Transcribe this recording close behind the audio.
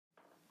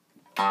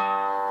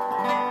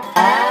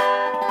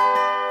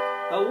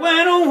I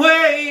went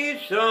away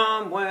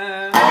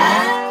somewhere.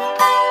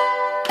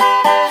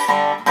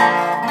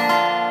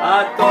 I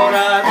thought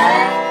I'd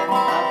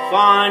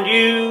find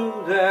you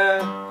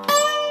there.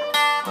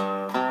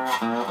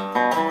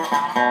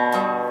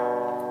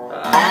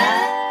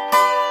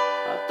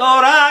 I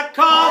thought I'd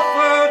call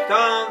first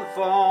on the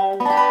phone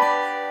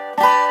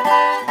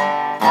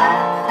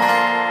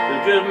to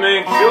just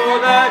make sure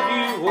that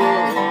you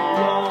were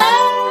alone.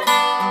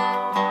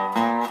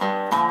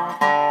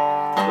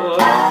 But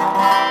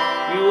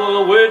you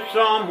were with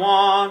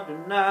someone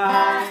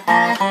tonight.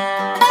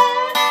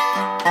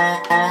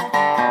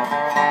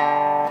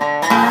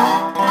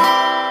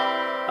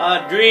 I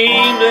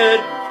dreamed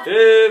it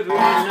every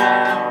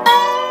night.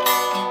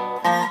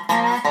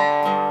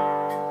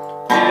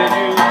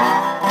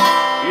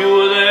 Yeah, you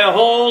were there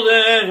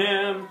holding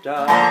him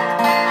tight.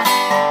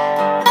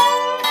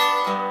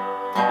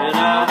 And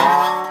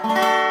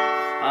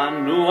I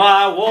knew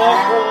I'd walk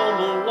home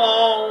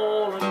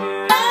alone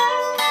again.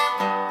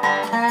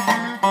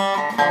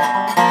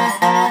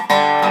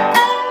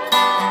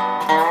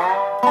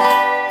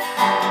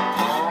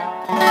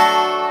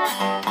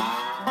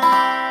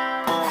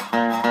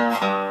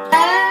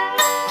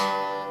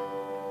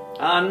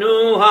 I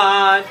knew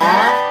I'd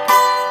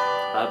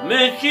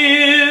miss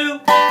you,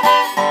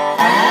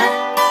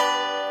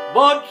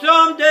 but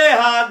someday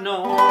I'd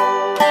know.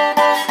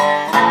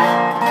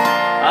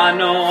 I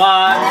know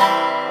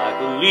I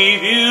could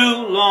leave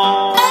you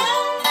alone.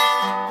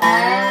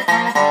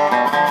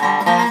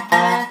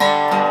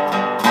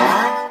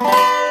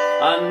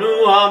 I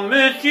knew I'd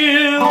miss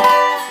you,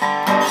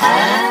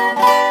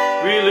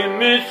 really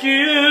miss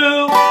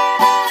you,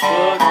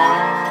 but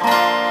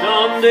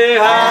someday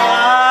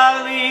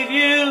I'll leave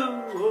you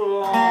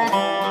alone.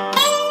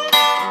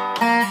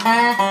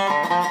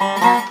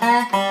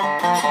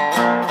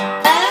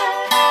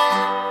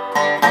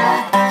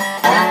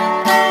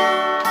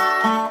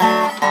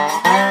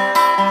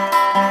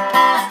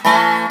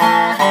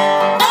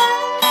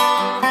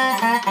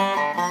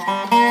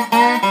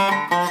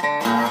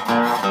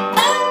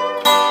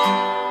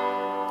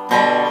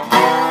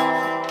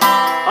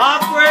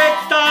 Heartbreak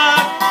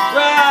starts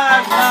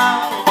right now.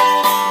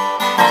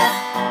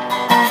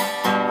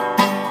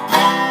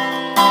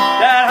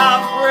 That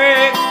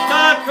heartbreak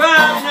starts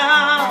right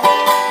now.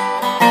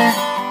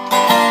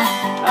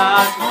 I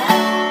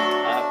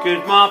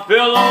kiss my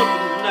pillow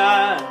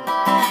tonight.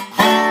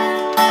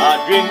 I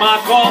drink my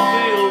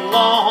coffee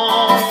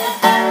alone.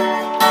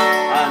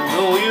 I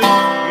know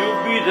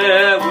you'll be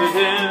there with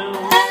him.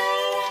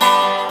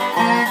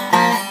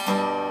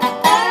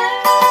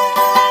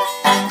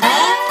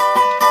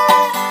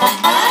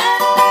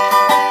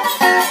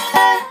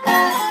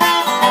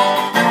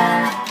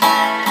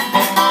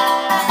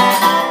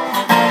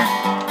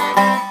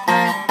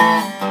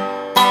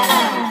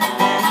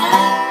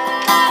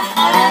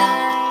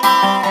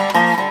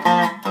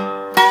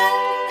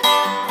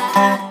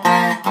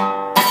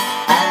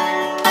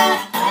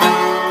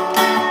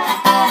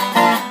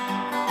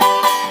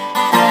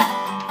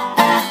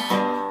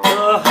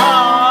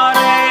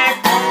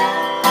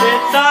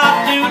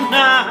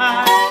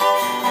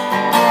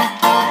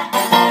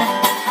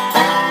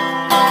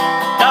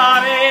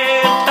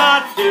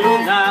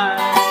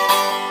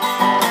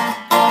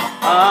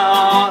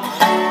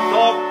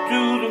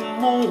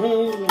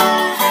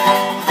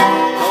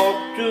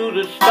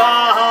 The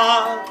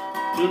stars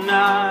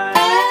tonight.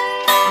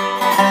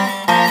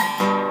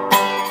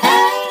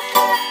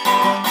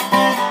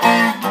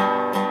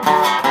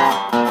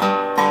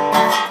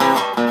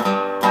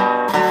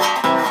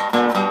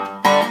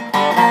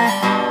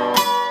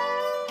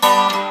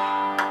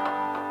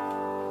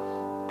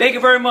 Thank you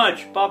very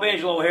much. Bob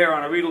Angelo here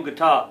on a REGAL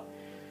guitar.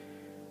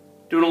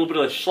 Doing a little bit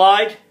of a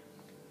slide,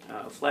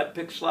 flat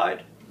pick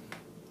slide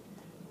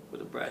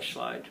with a brass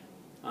slide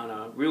on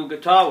a REGAL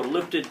guitar with a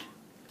lifted.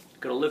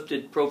 Got a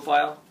lifted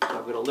profile, so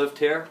I've got a lift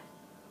here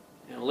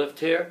and a lift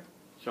here,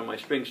 so my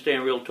strings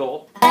stand real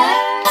tall.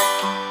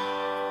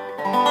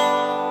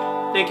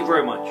 Thank you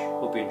very much.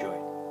 Hope you enjoy.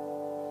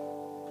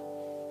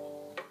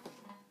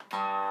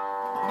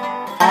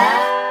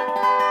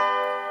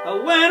 I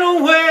went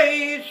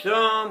away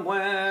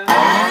somewhere.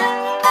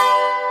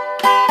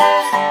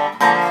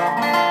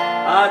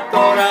 I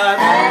thought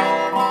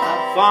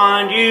I'd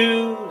find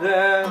you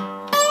there.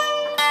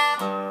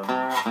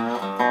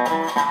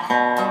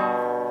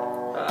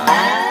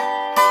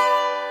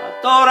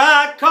 Thought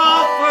I'd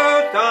call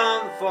first on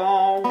the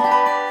phone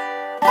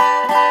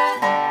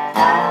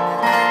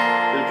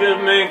to just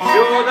make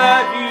sure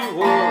that you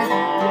were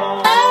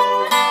alone.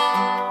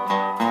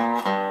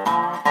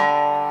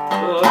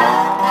 But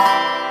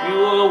you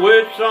were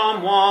with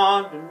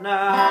someone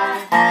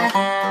tonight.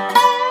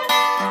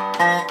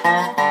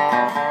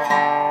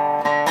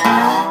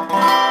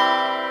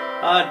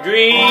 I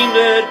dreamed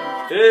it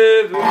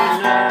every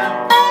night.